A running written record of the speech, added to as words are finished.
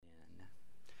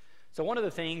So one of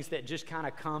the things that just kind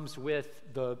of comes with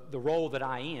the role that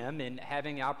I am and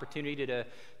having the opportunity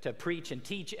to preach and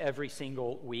teach every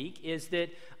single week is that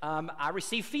I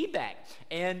receive feedback.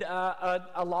 And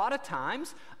a lot of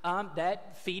times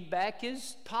that feedback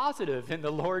is positive, and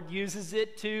the Lord uses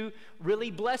it to really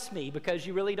bless me, because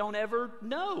you really don't ever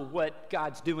know what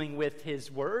God's doing with His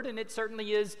Word. And it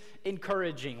certainly is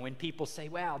encouraging when people say,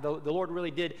 wow, the Lord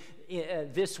really did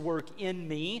this work in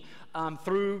me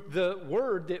through the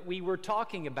Word that we were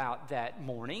talking about that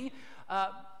morning.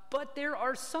 But there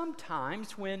are some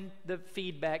times when the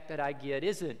feedback that I get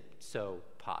isn't so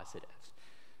positive,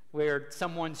 where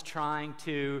someone's trying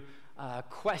to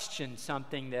question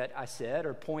something that I said,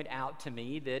 or point out to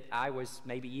me that I was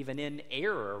maybe even in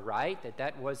error, right?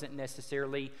 That wasn't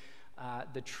necessarily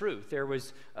the truth. There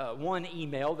was one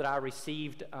email that I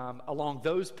received along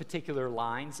those particular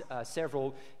lines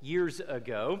several years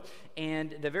ago,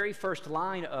 and the very first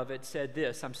line of it said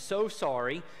this: "I'm so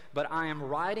sorry, but I am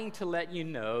writing to let you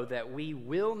know that we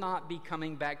will not be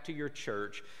coming back to your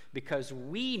church because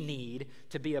we need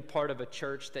to be a part of a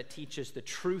church that teaches the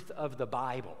truth of the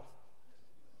Bible."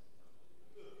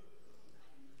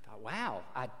 Wow,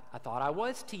 I thought I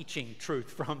was teaching truth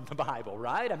from the Bible,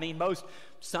 right? I mean, most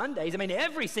Sundays,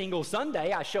 every single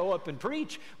Sunday I show up and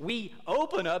preach, we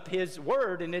open up His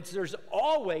Word, and there's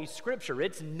always Scripture.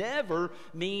 It's never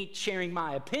me sharing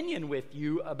my opinion with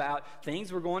you about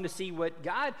things. We're going to see what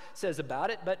God says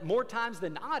about it, but more times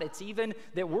than not, it's even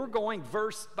that we're going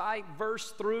verse by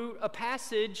verse through a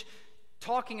passage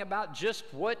talking about just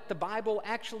what the Bible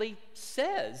actually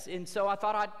says. And so I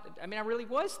thought I really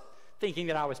was thinking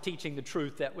that I was teaching the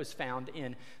truth that was found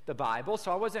in the Bible.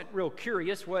 So I wasn't real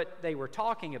curious what they were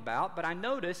talking about, but I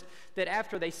noticed that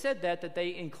after they said that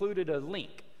they included a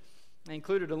link. They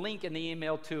included a link in the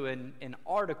email to an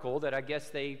article that I guess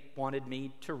they wanted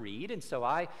me to read. And so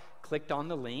I clicked on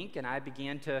the link and I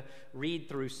began to read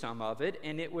through some of it.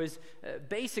 And it was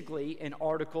basically an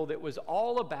article that was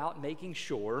all about making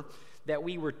sure that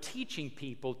we were teaching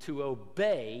people to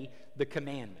obey the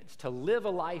commandments. To live a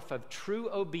life of true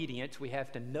obedience, we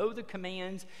have to know the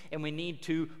commands and we need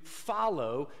to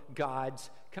follow God's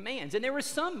commands. And there was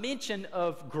some mention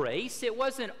of grace. It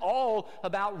wasn't all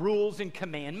about rules and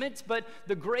commandments, but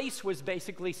the grace was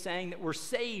basically saying that we're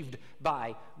saved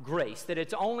by grace, that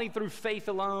it's only through faith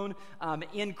alone,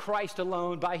 in Christ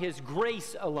alone, by His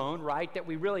grace alone, right, that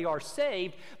we really are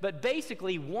saved. But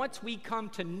basically, once we come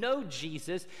to know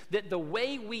Jesus, that the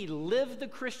way we live the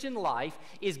Christian life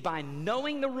is by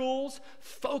knowing the rules,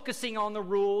 focusing on the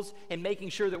rules, and making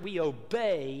sure that we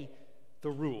obey the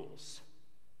rules.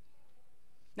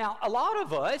 Now, a lot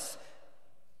of us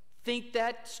think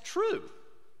that's true.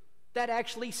 That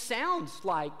actually sounds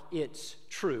like it's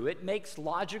true. It makes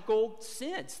logical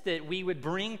sense that we would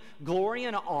bring glory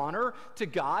and honor to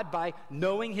God by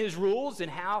knowing His rules and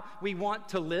how we want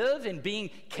to live, and being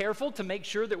careful to make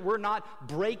sure that we're not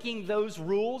breaking those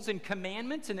rules and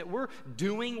commandments, and that we're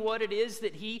doing what it is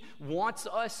that He wants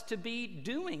us to be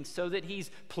doing, so that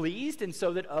He's pleased and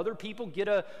so that other people get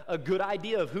a good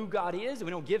idea of who God is, and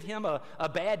we don't give Him a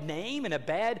bad name and a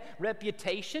bad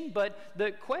reputation. But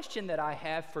the question that I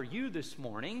have for you this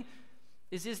morning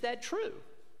is that true?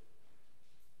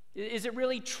 Is it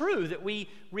really true that we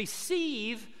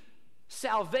receive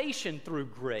salvation through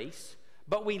grace,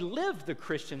 but we live the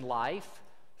Christian life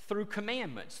through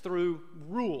commandments, through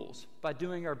rules, by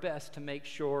doing our best to make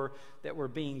sure that we're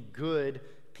being good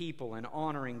people and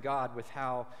honoring God with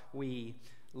how we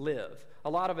live? A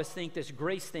lot of us think this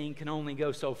grace thing can only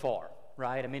go so far,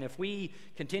 right? If we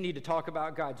continue to talk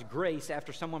about God's grace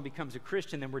after someone becomes a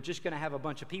Christian, then we're just going to have a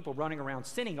bunch of people running around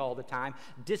sinning all the time,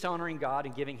 dishonoring God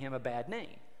and giving Him a bad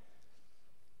name.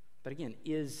 But again,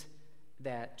 is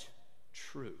that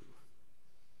true?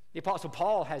 The Apostle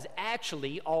Paul has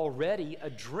actually already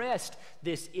addressed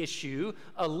this issue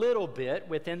a little bit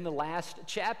within the last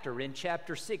chapter, in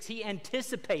chapter 6. He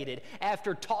anticipated,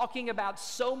 after talking about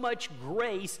so much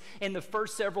grace in the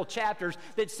first several chapters,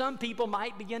 that some people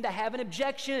might begin to have an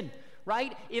objection,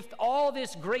 right? If all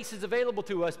this grace is available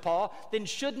to us, Paul, then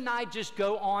shouldn't I just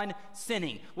go on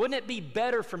sinning? Wouldn't it be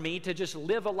better for me to just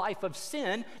live a life of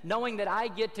sin, knowing that I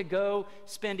get to go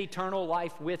spend eternal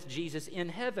life with Jesus in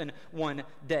heaven one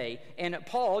day? And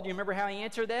Paul, do you remember how he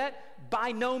answered that?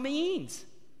 By no means.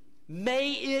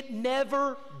 May it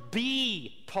never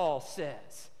be, Paul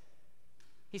says.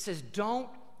 He says, don't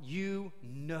you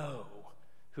know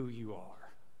who you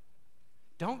are?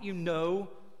 Don't you know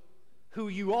who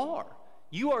you are?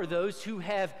 You are those who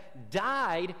have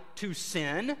died to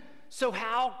sin, so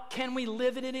how can we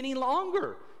live in it any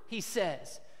longer? He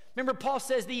says. Remember, Paul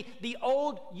says the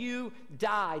old you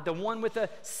died, the one with a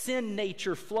sin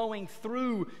nature flowing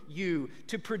through you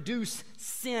to produce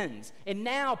sins. And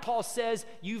now Paul says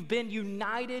you've been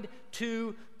united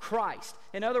to Christ.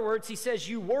 In other words, he says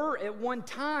you were at one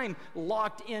time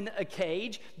locked in a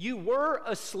cage. You were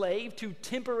a slave to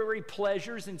temporary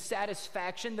pleasures and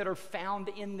satisfaction that are found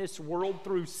in this world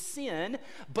through sin.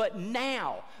 But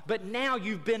now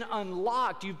you've been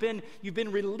unlocked. You've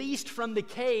been released from the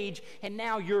cage, and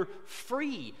now you're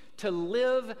free to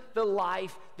live the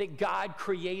life that God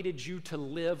created you to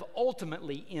live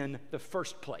ultimately in the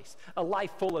first place. A life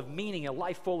full of meaning, a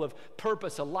life full of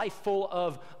purpose, a life full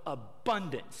of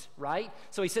abundance, right?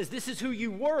 So he says, this is who you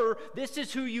were, this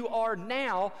is who you are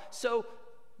now. So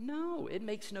no, it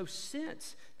makes no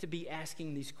sense to be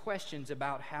asking these questions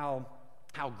about how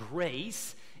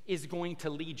grace is going to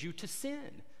lead you to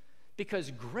sin. Because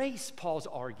grace, Paul's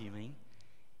arguing,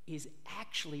 is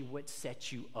actually what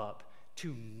sets you up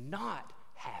to not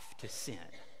have to sin.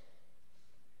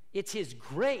 It's his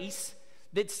grace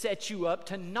that sets you up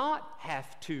to not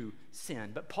have to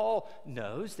sin. But Paul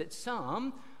knows that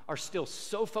some are still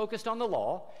so focused on the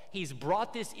law. He's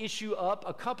brought this issue up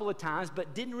a couple of times,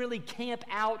 but didn't really camp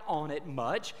out on it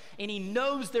much. And he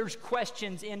knows there's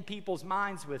questions in people's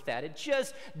minds with that. It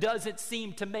just doesn't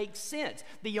seem to make sense.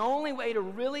 The only way to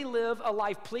really live a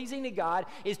life pleasing to God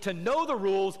is to know the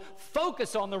rules,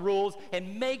 focus on the rules,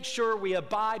 and make sure we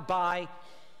abide by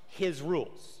his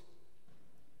rules.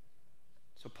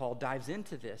 So Paul dives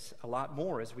into this a lot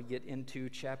more as we get into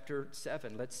chapter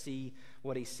 7. Let's see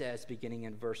what he says beginning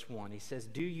in verse 1. He says,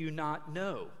 "Do you not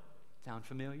know?" Sound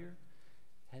familiar?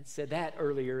 I said that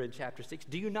earlier in chapter 6.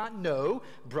 "Do you not know,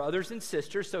 brothers and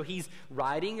sisters?" So he's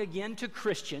writing again to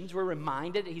Christians. We're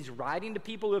reminded that he's writing to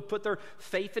people who have put their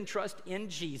faith and trust in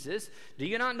Jesus. "Do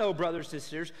you not know, brothers and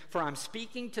sisters, for I'm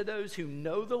speaking to those who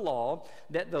know the law,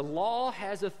 that the law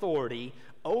has authority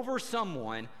over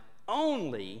someone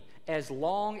only as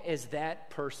long as that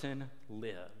person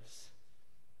lives."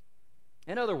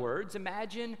 In other words,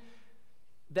 imagine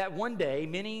that one day,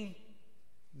 many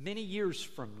years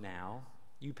from now,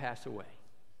 you pass away.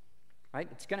 Right?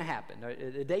 It's going to happen.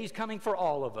 The day's coming for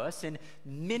all of us, and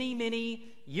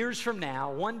many years from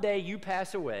now, one day you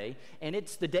pass away, and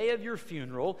it's the day of your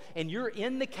funeral, and you're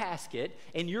in the casket,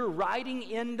 and you're riding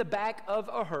in the back of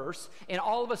a hearse, and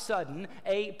all of a sudden,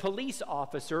 a police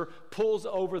officer pulls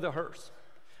over the hearse.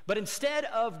 But instead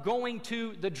of going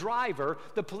to the driver,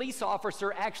 the police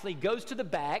officer actually goes to the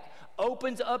back,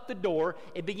 opens up the door,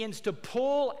 and begins to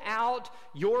pull out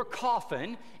your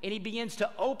coffin, and he begins to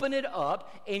open it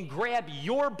up and grab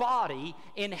your body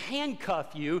and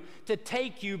handcuff you to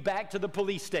take you back to the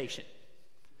police station.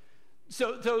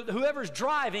 So whoever's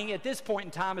driving at this point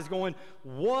in time is going,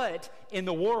 "What in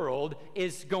the world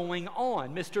is going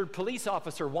on? Mr. Police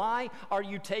Officer, why are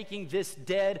you taking this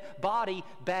dead body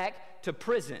back to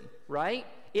prison?" Right?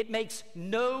 It makes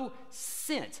no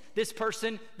sense. This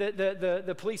person,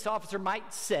 the police officer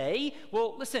might say,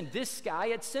 "Well, listen, this guy,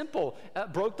 it's simple,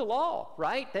 broke the law,"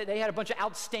 right? They had a bunch of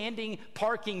outstanding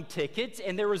parking tickets,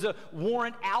 and there was a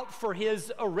warrant out for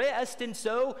his arrest, and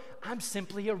so I'm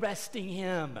simply arresting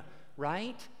him.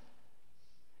 Right?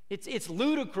 It's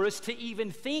ludicrous to even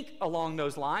think along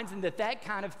those lines, and that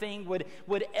kind of thing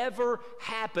would ever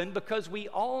happen, because we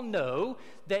all know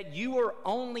that you are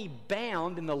only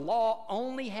bound and the law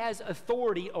only has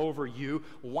authority over you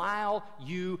while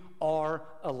you are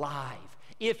alive.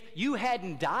 If you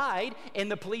hadn't died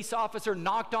and the police officer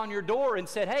knocked on your door and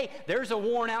said, "Hey, there's a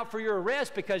warrant out for your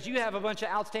arrest because you have a bunch of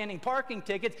outstanding parking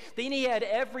tickets," then he had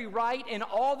every right and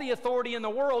all the authority in the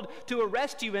world to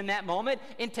arrest you in that moment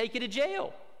and take you to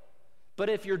jail. But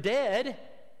if you're dead,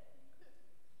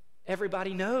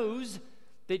 everybody knows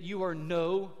that you are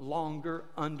no longer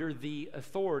under the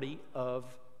authority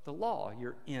of the law.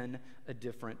 You're in a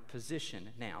different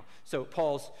position now. So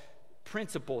Paul's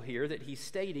principle here that he's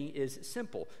stating is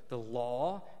simple. The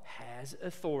law has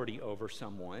authority over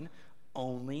someone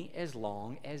only as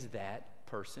long as that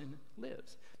person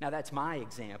lives. Now, that's my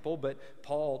example, but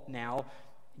Paul now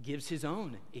gives his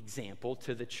own example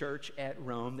to the church at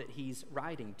Rome that he's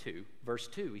writing to. Verse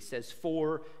 2, he says,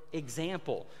 "For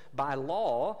example, by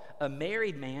law, a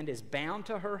married man is bound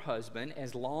to her husband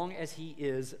as long as he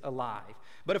is alive.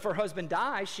 But if her husband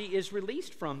dies, she is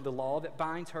released from the law that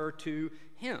binds her to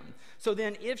him. So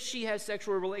then, if she has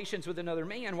sexual relations with another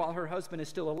man while her husband is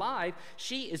still alive,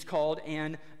 she is called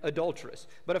an adulteress.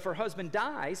 But if her husband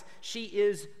dies, she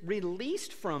is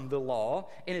released from the law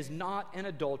and is not an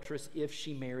adulteress if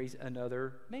she marries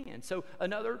another man. So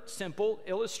another simple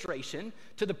illustration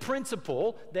to the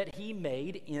principle that he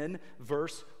made in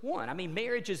verse 1. I mean,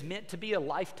 marriage is meant to be a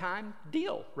lifetime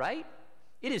deal, right?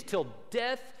 It is till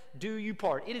death do you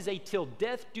part. It is a till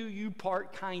death do you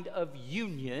part kind of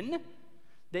union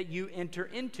that you enter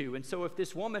into. And so if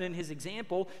this woman in his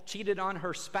example cheated on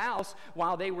her spouse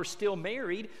while they were still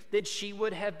married, that she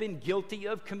would have been guilty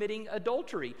of committing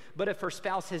adultery. But if her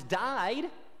spouse has died,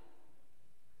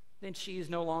 then she is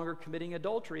no longer committing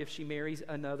adultery if she marries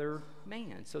another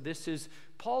man. So this is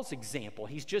Paul's example.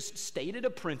 He's just stated a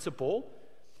principle.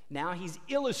 Now he's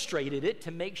illustrated it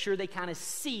to make sure they kind of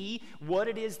see what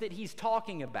it is that he's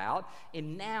talking about.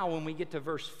 And now when we get to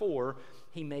verse 4,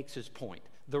 he makes his point.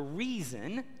 The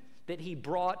reason that he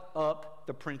brought up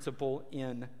the principle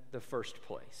in the first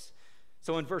place.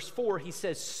 So in verse 4, he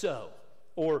says, so,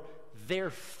 or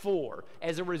therefore,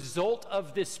 as a result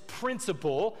of this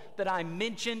principle that I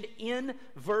mentioned in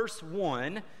verse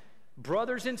 1,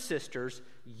 brothers and sisters,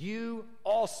 you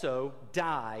also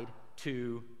died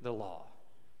to the law.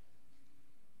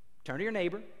 Turn to your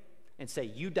neighbor and say,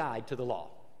 you died to the law.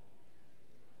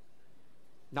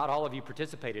 Not all of you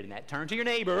participated in that. Turn to your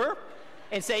neighbor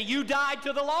and say, you died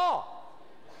to the law.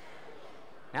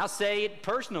 Now say it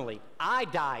personally. I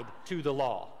died to the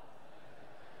law.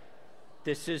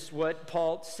 This is what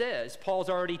Paul says. Paul's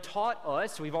already taught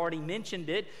us, we've already mentioned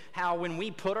it, how when we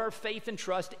put our faith and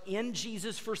trust in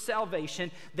Jesus for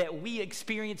salvation, that we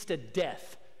experienced a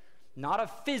death. Not a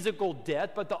physical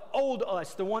death, but the old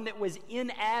us, the one that was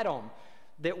in Adam,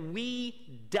 that we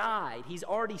died. He's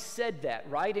already said that,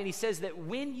 right? And he says that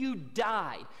when you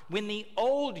died, when the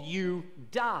old you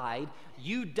died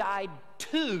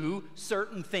to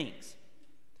certain things.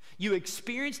 You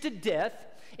experienced a death,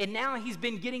 and now he's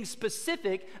been getting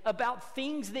specific about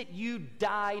things that you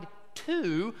died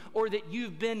to or that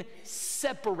you've been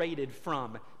separated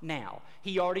from now.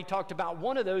 He already talked about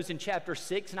one of those in chapter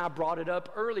 6, and I brought it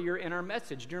up earlier in our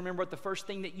message. Do you remember what the first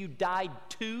thing that you died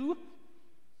to?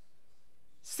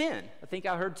 Sin. I think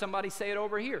I heard somebody say it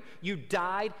over here. You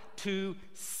died to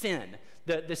sin.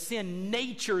 The sin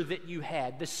nature that you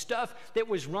had, the stuff that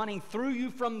was running through you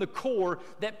from the core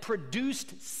that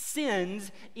produced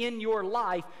sins in your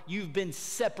life, you've been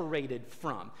separated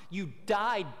from. You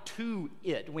died to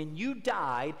it. When you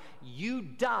died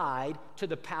to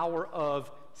the power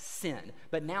of sin.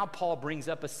 But now Paul brings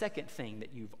up a second thing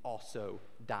that you've also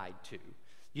died to.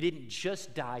 You didn't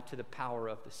just die to the power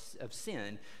of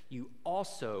sin, you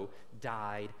also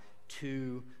died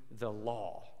to the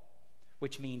law,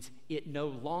 which means it no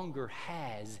longer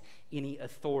has any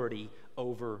authority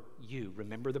over you.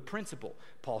 Remember the principle.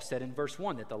 Paul said in verse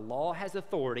 1 that the law has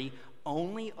authority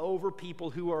only over people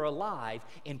who are alive,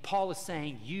 and Paul is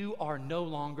saying you are no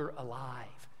longer alive.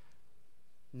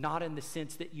 Not in the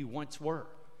sense that you once were.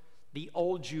 The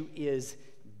old you is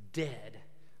dead.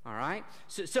 All right?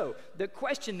 So the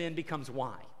question then becomes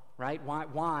why, right?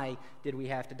 Why did we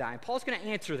have to die? And Paul's going to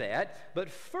answer that,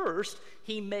 but first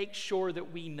he makes sure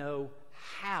that we know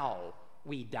how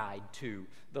we died to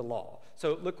the law.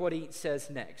 So look what he says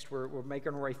next. We're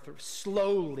making our way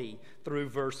slowly through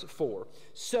verse 4.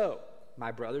 So,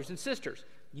 my brothers and sisters,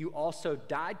 you also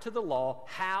died to the law.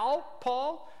 How,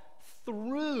 Paul?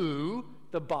 Through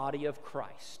the body of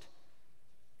Christ.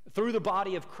 Through the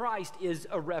body of Christ is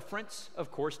a reference,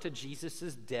 of course, to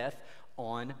Jesus' death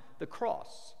on the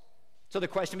cross. So the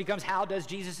question becomes, how does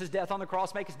Jesus' death on the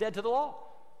cross make us dead to the law?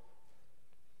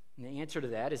 And the answer to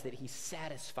that is that he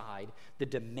satisfied the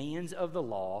demands of the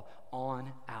law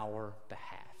on our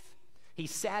behalf. He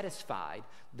satisfied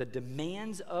the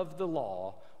demands of the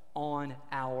law on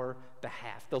our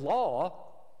behalf. The law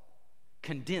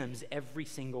condemns every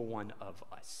single one of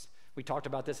us. We talked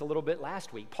about this a little bit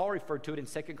last week. Paul referred to it in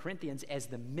 2 Corinthians as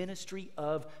the ministry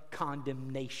of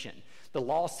condemnation. The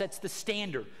law sets the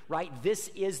standard, right? This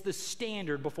is the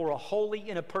standard before a holy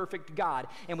and a perfect God.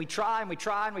 And we try and we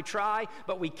try and we try,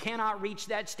 but we cannot reach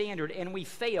that standard, and we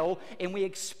fail and we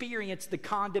experience the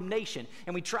condemnation.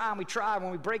 And we try and we try.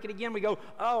 When we break it again, we go,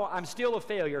 oh, I'm still a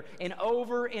failure. And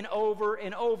over and over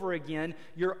and over again,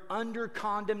 you're under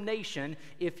condemnation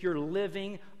if you're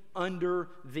living under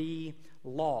the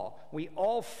law. We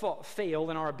all fail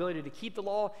in our ability to keep the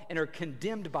law and are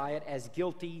condemned by it as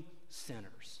guilty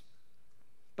sinners.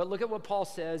 But look at what Paul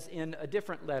says in a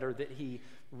different letter that he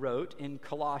wrote in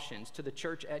Colossians to the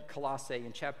church at Colossae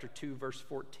in chapter 2, verse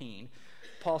 14.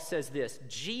 Paul says this,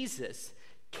 Jesus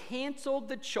canceled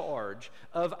the charge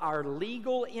of our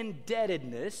legal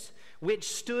indebtedness, which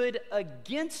stood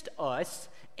against us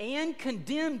and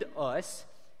condemned us.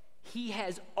 He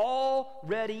has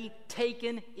already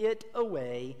taken it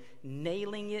away,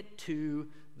 nailing it to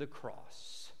the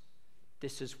cross.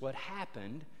 This is what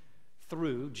happened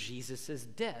through Jesus'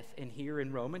 death. And here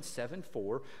in Romans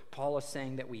 7:4, Paul is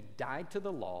saying that we died to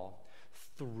the law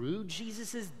through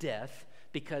Jesus' death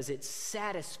because it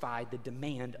satisfied the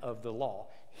demand of the law.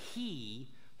 He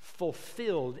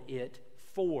fulfilled it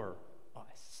for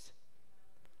us.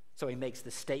 So he makes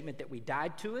the statement that we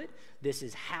died to it. This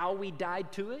is how we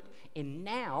died to it. And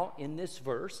now, in this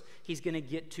verse, he's going to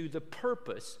get to the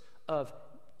purpose of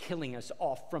killing us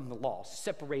off from the law,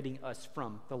 separating us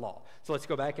from the law. So let's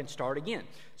go back and start again.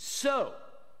 So,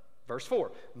 verse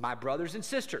 4, my brothers and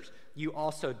sisters, you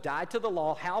also died to the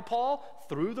law. How, Paul?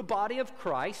 Through the body of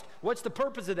Christ. What's the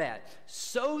purpose of that?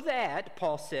 So that,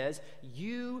 Paul says,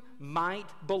 you might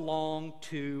belong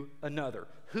to another.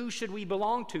 Who should we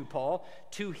belong to, Paul?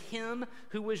 To him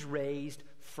who was raised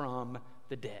from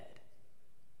the dead.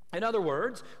 In other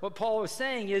words, what Paul was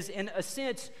saying is, in a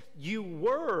sense, you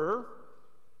were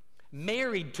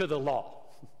married to the law.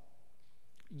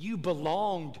 You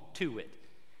belonged to it.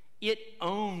 It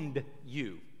owned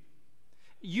you.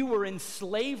 You were in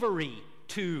slavery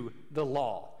to the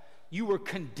law. You were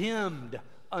condemned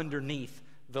underneath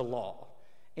the law.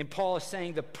 And Paul is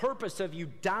saying the purpose of you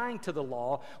dying to the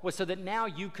law was so that now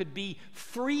you could be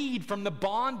freed from the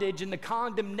bondage and the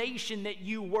condemnation that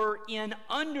you were in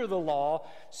under the law,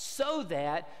 so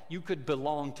that you could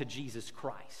belong to Jesus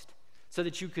Christ, so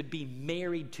that you could be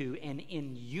married to and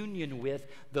in union with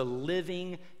the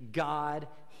living God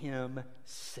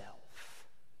himself.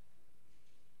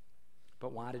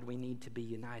 But why did we need to be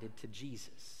united to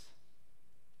Jesus?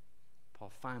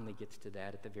 Paul finally gets to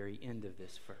that at the very end of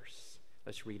this verse.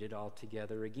 Let's read it all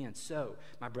together again. So,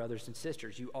 my brothers and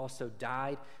sisters, you also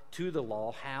died to the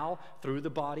law. How? Through the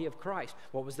body of Christ.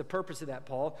 What was the purpose of that,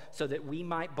 Paul? So that we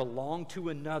might belong to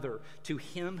another, to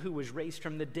him who was raised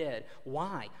from the dead.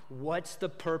 Why? What's the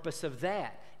purpose of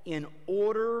that? In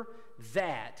order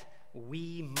that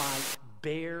we might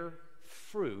bear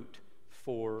fruit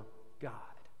for God.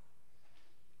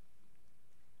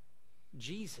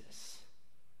 Jesus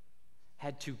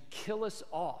had to kill us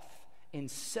off and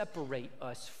separate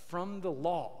us from the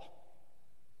law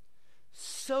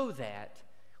so that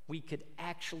we could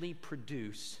actually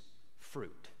produce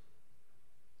fruit.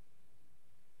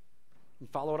 You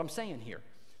follow what I'm saying here?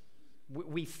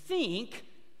 We think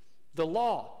the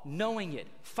law, knowing it,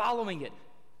 following it,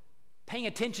 paying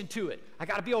attention to it, I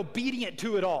got to be obedient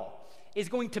to it all, is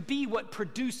going to be what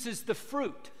produces the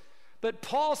fruit. But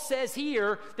Paul says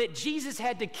here that Jesus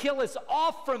had to kill us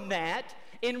off from that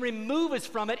and remove us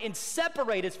from it and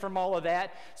separate us from all of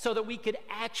that so that we could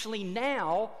actually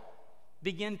now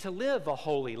begin to live a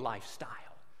holy lifestyle,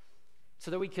 so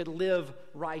that we could live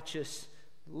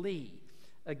righteously.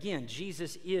 Again,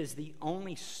 Jesus is the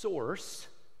only source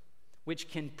which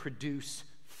can produce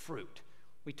fruit.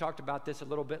 We talked about this a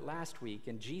little bit last week,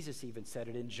 and Jesus even said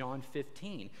it in John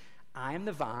 15. I am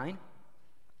the vine,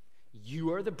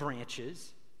 you are the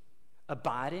branches,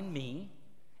 abide in me,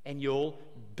 and you'll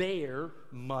bear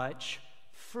much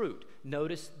fruit.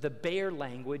 Notice the bear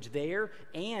language there,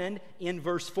 and in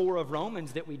verse 4 of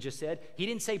Romans that we just said, he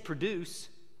didn't say produce.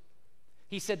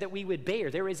 He said that we would bear.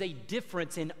 There is a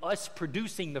difference in us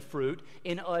producing the fruit,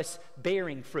 in us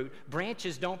bearing fruit.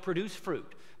 Branches don't produce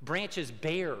fruit. Branches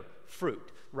bear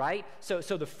fruit, right? So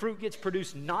the fruit gets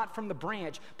produced not from the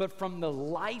branch, but from the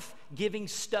life-giving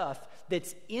stuff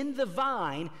that's in the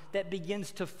vine that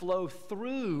begins to flow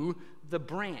through the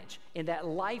branch. And that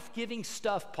life-giving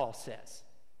stuff, Paul says,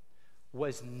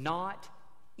 was not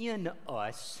in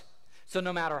us. So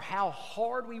no matter how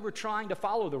hard we were trying to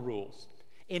follow the rules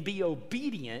and be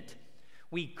obedient,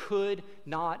 we could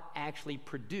not actually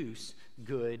produce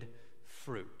good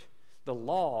fruit. The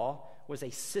law was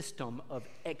a system of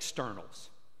externals,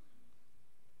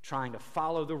 trying to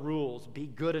follow the rules, be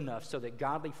good enough so that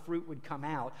godly fruit would come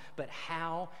out. But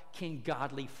how can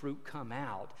godly fruit come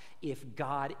out if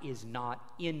God is not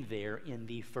in there in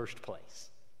the first place?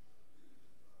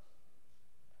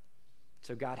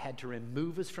 So God had to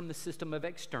remove us from the system of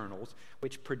externals,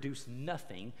 which produced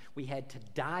nothing. We had to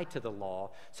die to the law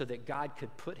so that God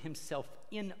could put himself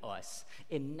in us.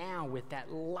 And now with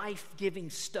that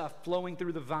life-giving stuff flowing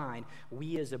through the vine,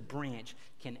 we as a branch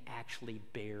can actually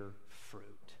bear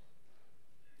fruit.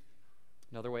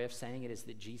 Another way of saying it is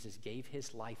that Jesus gave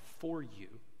his life for you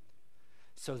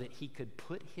so that he could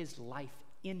put his life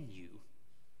in you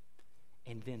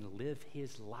and then live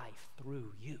his life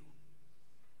through you.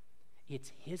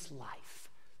 It's his life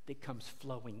that comes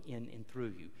flowing in and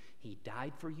through you. He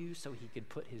died for you so he could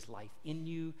put his life in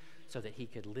you so that he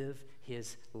could live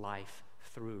his life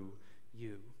through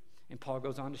you. And Paul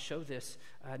goes on to show this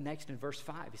next in verse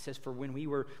 5. He says, for when we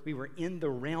were in the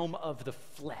realm of the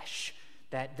flesh,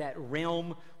 that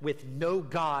realm with no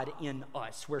God in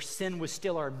us, where sin was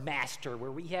still our master,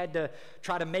 where we had to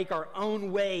try to make our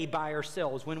own way by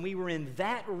ourselves. When we were in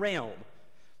that realm,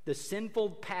 the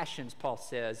sinful passions, Paul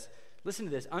says, listen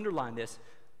to this, underline this,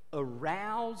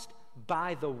 aroused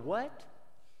by the what?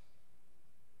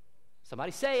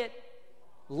 Somebody say it.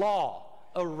 Law.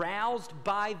 Aroused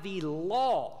by the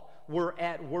law were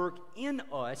at work in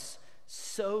us,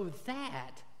 so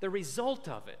that the result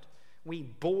of it, we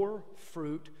bore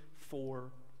fruit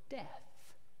for death.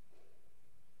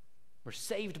 We're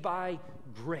saved by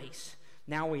grace.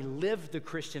 Now we live the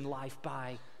Christian life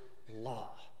by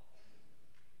law.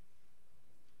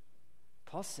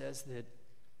 Paul says that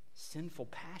sinful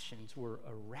passions were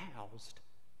aroused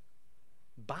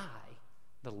by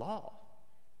the law.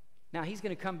 Now he's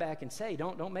going to come back and say,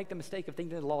 don't make the mistake of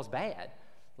thinking that the law is bad.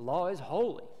 The law is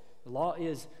holy. The law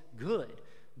is good.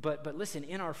 But listen,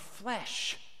 in our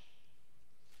flesh,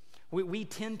 we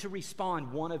tend to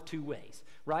respond one of two ways,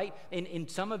 right? And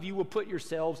some of you will put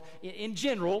yourselves in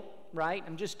general, right?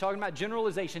 I'm just talking about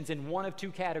generalizations in one of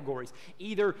two categories.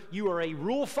 Either you are a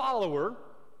rule follower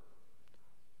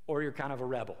or you're kind of a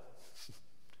rebel,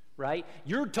 right?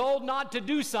 You're told not to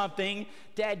do something,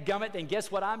 dadgummit, then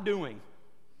guess what I'm doing?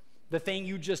 The thing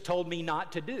you just told me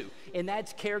not to do. And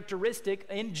that's characteristic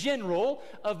in general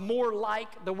of more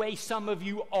like the way some of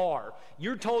you are.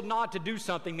 You're told not to do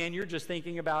something, man, you're just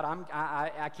thinking about,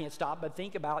 I can't stop but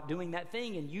think about doing that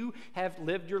thing. And you have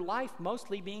lived your life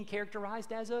mostly being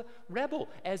characterized as a rebel,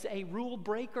 as a rule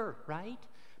breaker, right?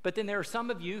 But then there are some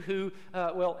of you who,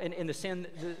 in the sin,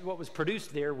 what was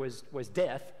produced there was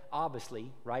death, obviously,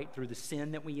 right? Through the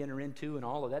sin that we enter into and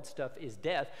all of that stuff is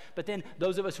death. But then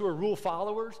those of us who are rule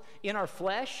followers, in our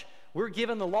flesh, we're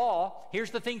given the law. Here's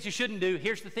the things you shouldn't do.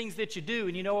 Here's the things that you do.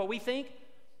 And you know what we think?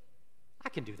 I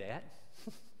can do that.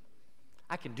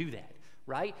 I can do that,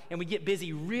 right? And we get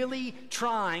busy really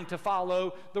trying to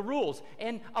follow the rules.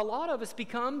 And a lot of us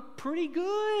become pretty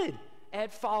good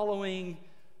at following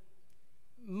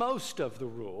most of the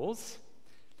rules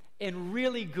and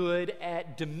really good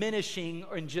at diminishing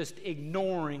and just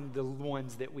ignoring the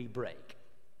ones that we break,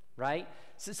 right?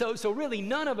 So really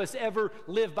none of us ever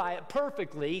live by it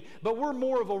perfectly, but we're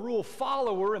more of a rule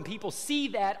follower, and people see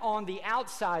that on the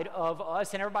outside of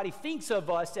us, and everybody thinks of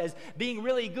us as being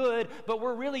really good, but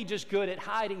we're really just good at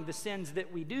hiding the sins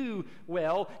that we do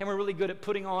well, and we're really good at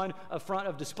putting on a front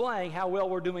of displaying how well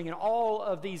we're doing in all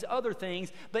of these other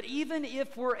things. But even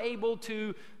if we're able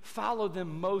to follow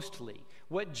them mostly,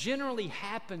 what generally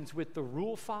happens with the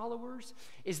rule followers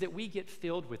is that we get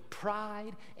filled with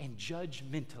pride and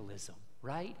judgmentalism,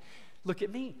 right? Look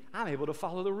at me. I'm able to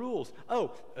follow the rules.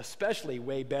 Oh, especially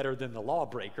way better than the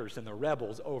lawbreakers and the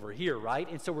rebels over here, right?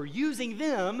 And so we're using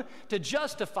them to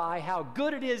justify how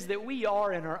good it is that we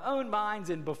are in our own minds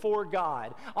and before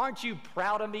God. Aren't you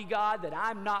proud of me, God, that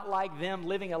I'm not like them,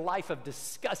 living a life of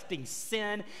disgusting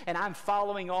sin, and I'm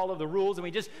following all of the rules? And we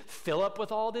just fill up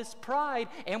with all this pride,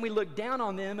 and we look down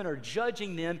on them and are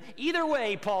judging them. Either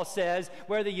way, Paul says,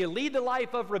 whether you lead the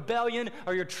life of rebellion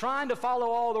or you're trying to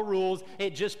follow all the rules,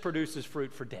 it just produces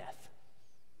fruit for death.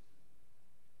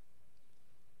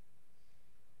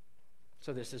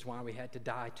 So this is why we had to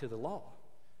die to the law.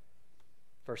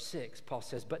 Verse 6, Paul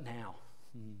says, but now,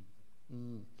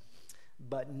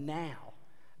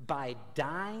 by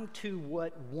dying to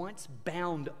what once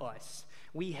bound us,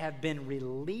 we have been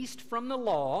released from the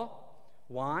law.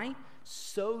 Why?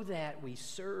 So that we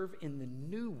serve in the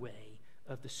new way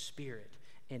of the Spirit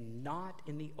and not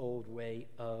in the old way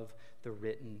of the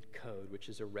written code, which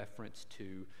is a reference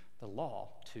to the law,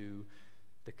 to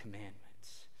the commandments.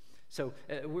 So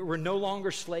we're no longer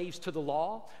slaves to the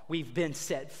law. We've been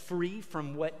set free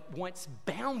from what once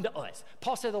bound us.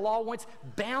 Paul said the law once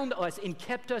bound us and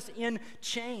kept us in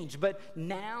chains. But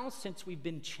now, since we've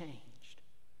been changed,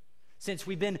 since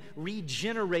we've been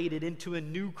regenerated into a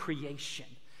new creation,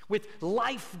 with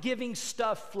life-giving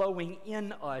stuff flowing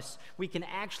in us, we can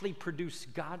actually produce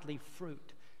godly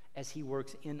fruit as he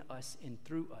works in us and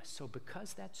through us. So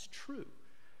because that's true,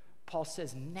 Paul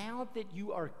says, now that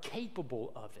you are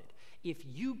capable of it, if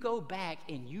you go back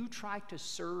and you try to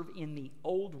serve in the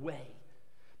old way,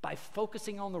 by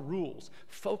focusing on the rules,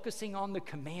 focusing on the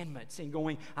commandments, and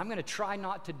going, I'm going to try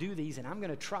not to do these, and I'm going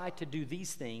to try to do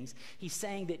these things, he's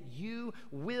saying that you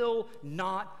will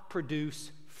not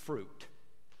produce fruit.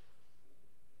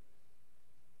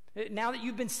 Now that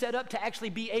you've been set up to actually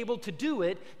be able to do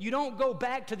it, you don't go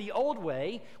back to the old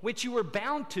way, which you were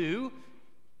bound to,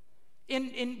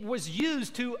 and was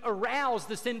used to arouse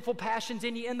the sinful passions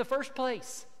in you in the first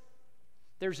place.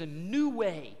 There's a new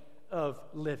way of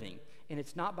living, and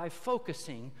it's not by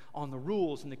focusing on the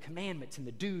rules and the commandments and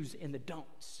the do's and the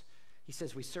don'ts. He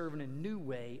says we serve in a new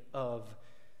way of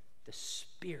the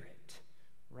Spirit,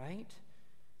 right?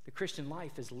 The Christian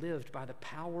life is lived by the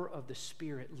power of the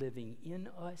Spirit living in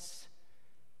us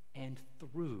and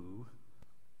through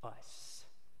us.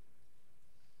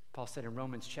 Paul said in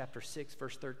Romans chapter 6,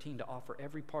 verse 13, to offer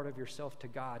every part of yourself to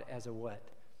God as a what?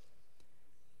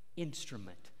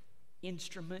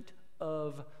 Instrument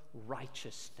of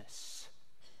righteousness.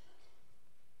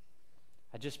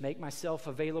 I just make myself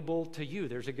available to you.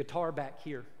 There's a guitar back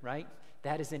here, right?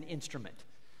 That is an instrument.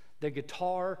 The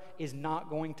guitar is not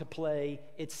going to play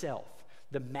itself.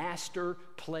 The master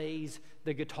plays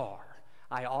the guitar.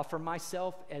 I offer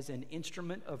myself as an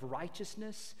instrument of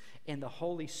righteousness, and the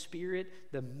Holy Spirit,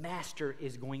 the master,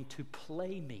 is going to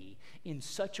play me in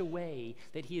such a way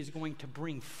that he is going to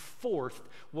bring forth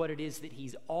what it is that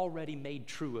he's already made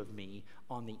true of me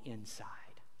on the inside.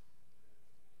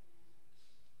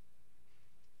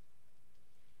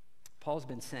 Paul's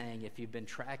been saying, if you've been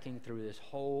tracking through this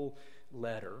whole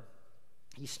letter,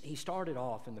 he started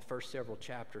off in the first several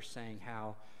chapters saying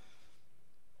how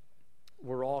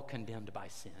we're all condemned by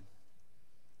sin,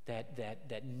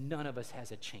 that none of us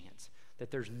has a chance,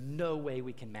 that there's no way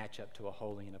we can match up to a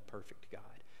holy and a perfect God,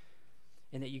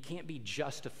 and that you can't be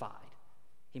justified.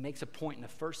 He makes a point in the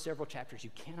first several chapters,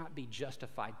 you cannot be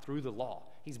justified through the law.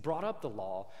 He's brought up the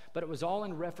law, but it was all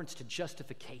in reference to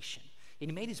justification. And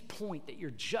he made his point that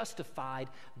you're justified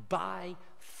by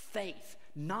faith,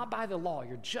 not by the law.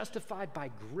 You're justified by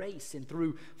grace and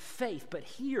through faith. But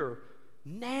here,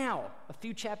 now, a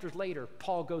few chapters later,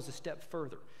 Paul goes a step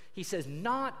further. He says,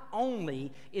 not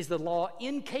only is the law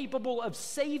incapable of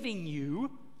saving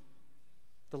you,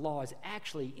 the law is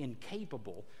actually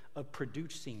incapable of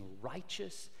producing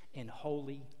righteous and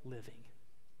holy living.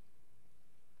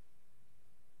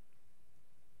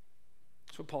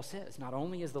 That's what Paul says. Not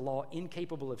only is the law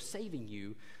incapable of saving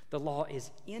you, the law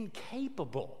is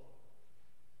incapable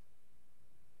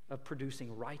of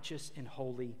producing righteous and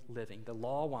holy living. The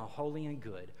law, while holy and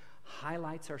good,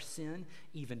 highlights our sin,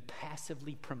 even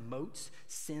passively promotes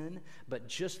sin. But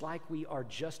just like we are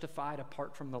justified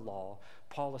apart from the law,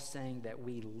 Paul is saying that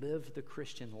we live the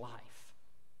Christian life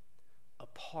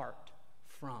apart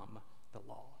from the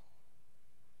law.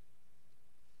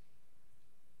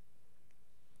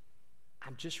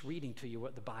 I'm just reading to you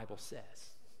what the Bible says.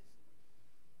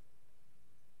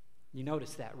 You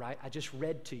notice that, right? I just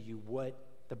read to you what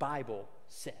the Bible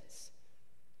says.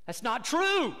 That's not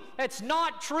true. That's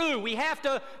not true. We have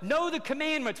to know the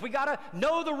commandments. We got to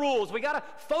know the rules. We got to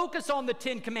focus on the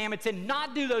 10 commandments and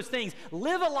not do those things.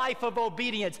 Live a life of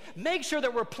obedience. Make sure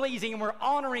that we're pleasing and we're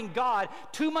honoring God.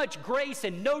 Too much grace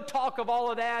and no talk of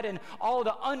all of that and all of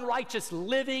the unrighteous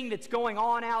living that's going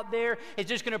on out there is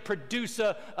just going to produce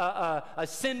a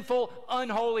sinful,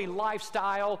 unholy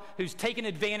lifestyle who's taking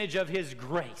advantage of his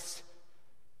grace.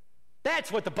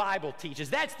 That's what the Bible teaches.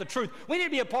 That's the truth. We need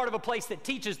to be a part of a place that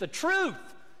teaches the truth.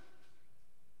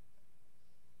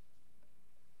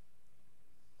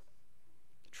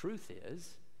 The truth is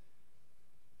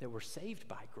that we're saved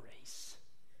by grace.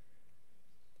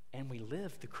 And we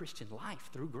live the Christian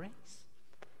life through grace,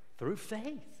 through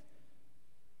faith.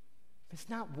 It's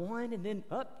not one and then,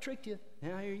 tricked you.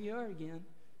 Now here you are again.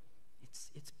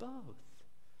 It's both.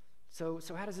 So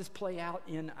how does this play out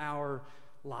in our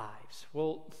lives?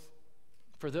 Well,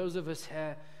 for those of us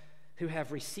who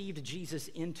have received Jesus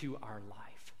into our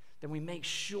life, then we make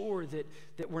sure that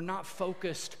we're not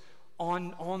focused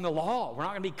on the law. We're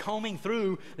not going to be combing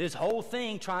through this whole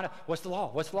thing trying to, what's the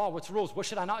law? What's the law? What's the rules? What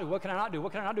should I not do? What can I not do?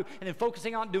 What can I not do? And then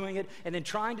focusing on doing it and then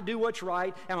trying to do what's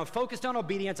right. And I'm focused on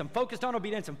obedience. I'm focused on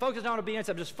obedience. I'm focused on obedience.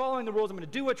 I'm just following the rules. I'm going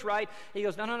to do what's right. And he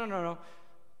goes, no.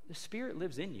 The Spirit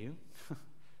lives in you.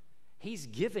 He's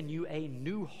given you a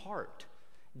new heart.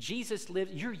 Jesus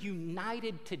lives, you're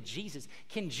united to Jesus.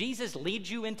 Can Jesus lead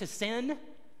you into sin?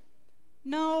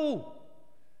 No.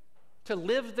 To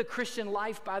live the Christian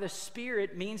life by the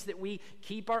Spirit means that we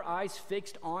keep our eyes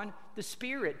fixed on the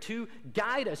Spirit to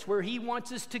guide us where He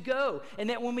wants us to go. And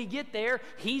that when we get there,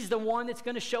 He's the one that's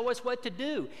going to show us what to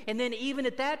do. And then even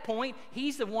at that point,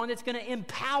 He's the one that's going to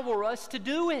empower us to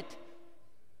do it.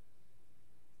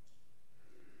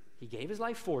 He gave his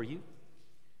life for you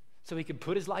so he could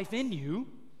put his life in you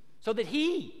so that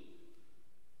he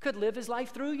could live his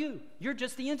life through you. You're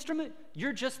just the instrument.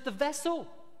 You're just the vessel.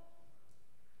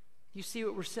 You see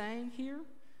what we're saying here?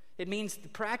 It means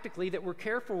practically that we're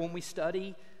careful when we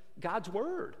study God's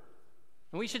Word.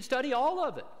 And we should study all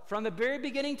of it, from the very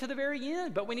beginning to the very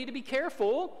end. But we need to be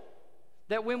careful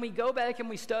that when we go back and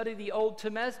we study the Old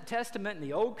Testament and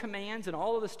the old commands and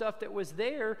all of the stuff that was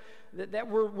there, that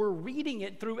we're reading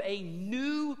it through a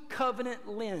new covenant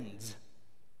lens.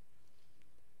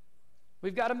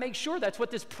 We've got to make sure that's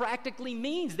what this practically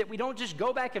means, that we don't just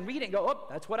go back and read it and go, oh,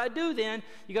 that's what I do then.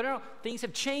 You got to know, things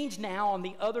have changed now on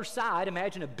the other side.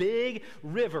 Imagine a big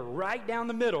river right down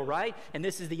the middle, right? And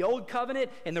this is the old covenant,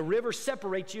 and the river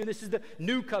separates you, and this is the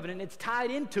new covenant. It's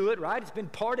tied into it, right? It's been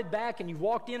parted back, and you've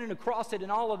walked in and across it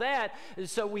and all of that. And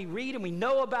so we read and we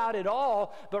know about it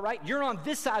all, but right, you're on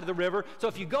this side of the river. So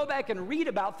if you go back and read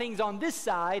about things on this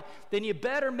side, then you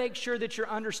better make sure that you're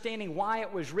understanding why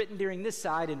it was written during this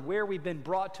side and where we've been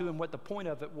brought to and what the point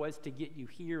of it was to get you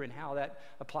here and how that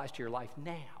applies to your life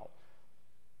now.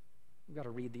 We've got to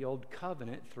read the old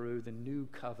covenant through the new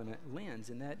covenant lens,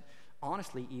 and that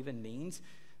honestly even means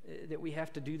that we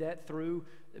have to do that through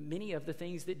many of the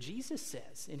things that Jesus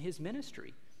says in his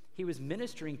ministry. He was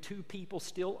ministering to people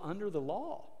still under the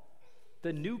law.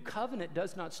 The new covenant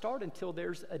does not start until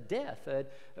there's a death,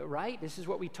 right? This is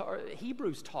what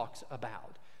Hebrews talks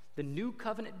about. The new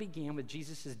covenant began with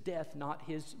Jesus' death, not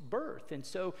his birth. And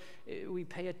so we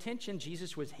pay attention.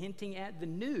 Jesus was hinting at the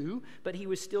new, but he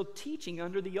was still teaching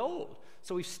under the old.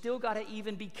 So we've still got to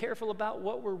even be careful about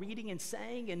what we're reading and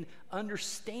saying and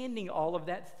understanding all of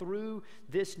that through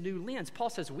this new lens. Paul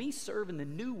says we serve in the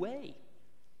new way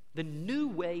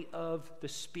of the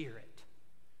Spirit.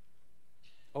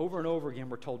 Over and over again,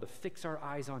 we're told to fix our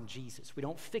eyes on Jesus. We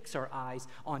don't fix our eyes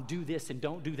on do this and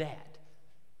don't do that.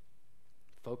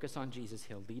 Focus on Jesus.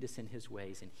 He'll lead us in his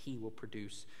ways, and he will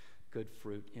produce good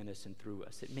fruit in us and through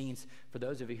us. It means for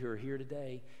those of you who are here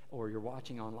today or you're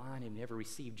watching online and never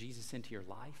received Jesus into your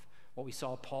life, what we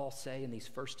saw Paul say in these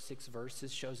first 6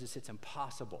 verses shows us it's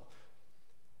impossible.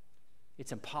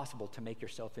 It's impossible to make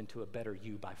yourself into a better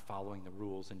you by following the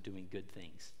rules and doing good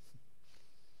things.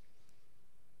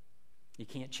 You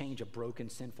can't change a broken,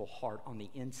 sinful heart on the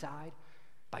inside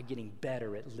by getting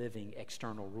better at living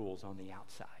external rules on the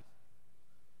outside.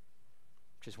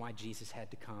 Which is why Jesus had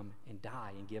to come and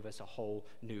die and give us a whole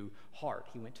new heart.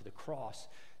 He went to the cross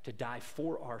to die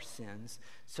for our sins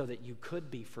so that you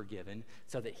could be forgiven,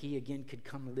 so that he again could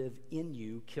come live in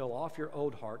you, kill off your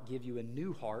old heart, give you a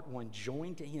new heart, one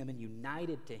joined to him and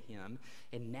united to him,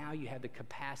 and now you have the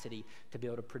capacity to be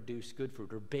able to produce good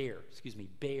fruit, or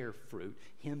bear fruit,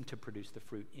 him to produce the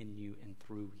fruit in you and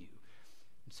through you.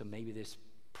 And so maybe this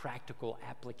practical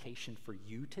application for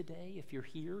you today, if you're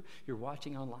here, you're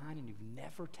watching online, and you've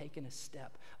never taken a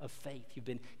step of faith. You've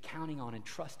been counting on and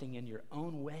trusting in your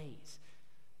own ways,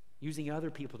 using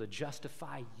other people to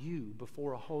justify you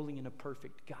before a holy and a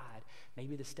perfect God.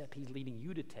 Maybe the step he's leading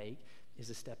you to take is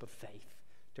a step of faith,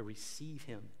 to receive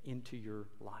him into your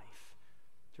life,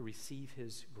 to receive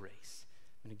his grace.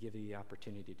 I'm going to give you the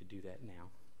opportunity to do that now.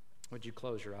 Would you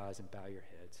close your eyes and bow your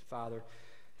heads? Father,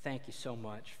 thank you so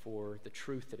much for the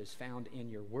truth that is found in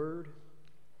your word.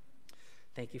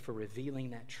 Thank you for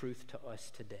revealing that truth to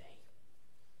us today.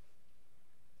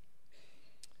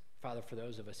 Father, for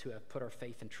those of us who have put our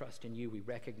faith and trust in you, we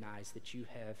recognize that you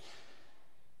have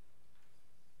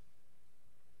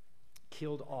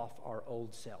killed off our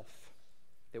old self,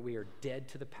 that we are dead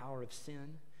to the power of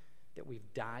sin, that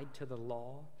we've died to the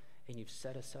law, and you've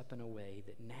set us up in a way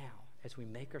that now, as we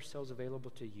make ourselves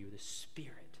available to you, the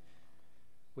Spirit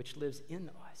which lives in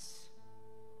us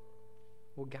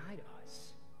will guide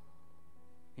us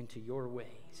into your ways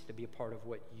to be a part of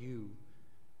what you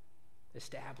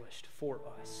established for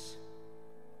us.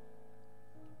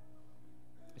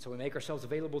 And so we make ourselves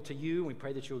available to you, and we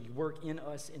pray that you'll work in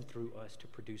us and through us to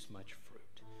produce much fruit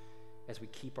as we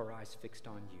keep our eyes fixed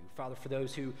on you. Father, for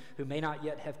those who may not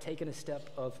yet have taken a step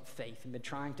of faith and been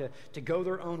trying to go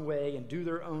their own way and do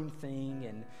their own thing,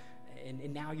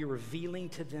 and now you're revealing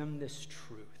to them this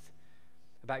truth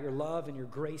about your love and your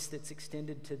grace that's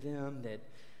extended to them, that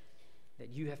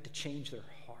you have to change their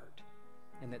heart,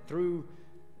 and that through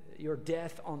your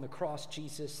death on the cross,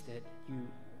 Jesus, that you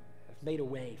have made a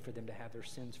way for them to have their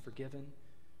sins forgiven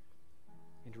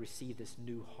and to receive this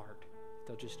new heart.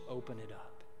 They'll just open it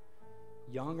up.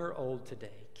 Young or old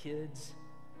today, kids,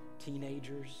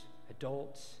 teenagers,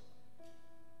 adults,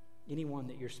 anyone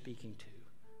that you're speaking to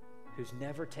who's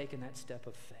never taken that step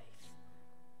of faith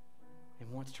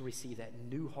and wants to receive that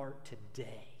new heart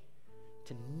today,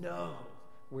 to know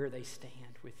where they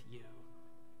stand with you.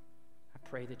 I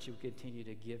pray that you continue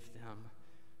to give them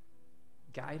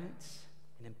guidance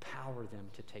and empower them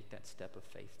to take that step of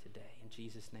faith today. In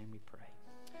Jesus' name we pray.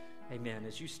 Amen.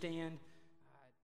 As you stand.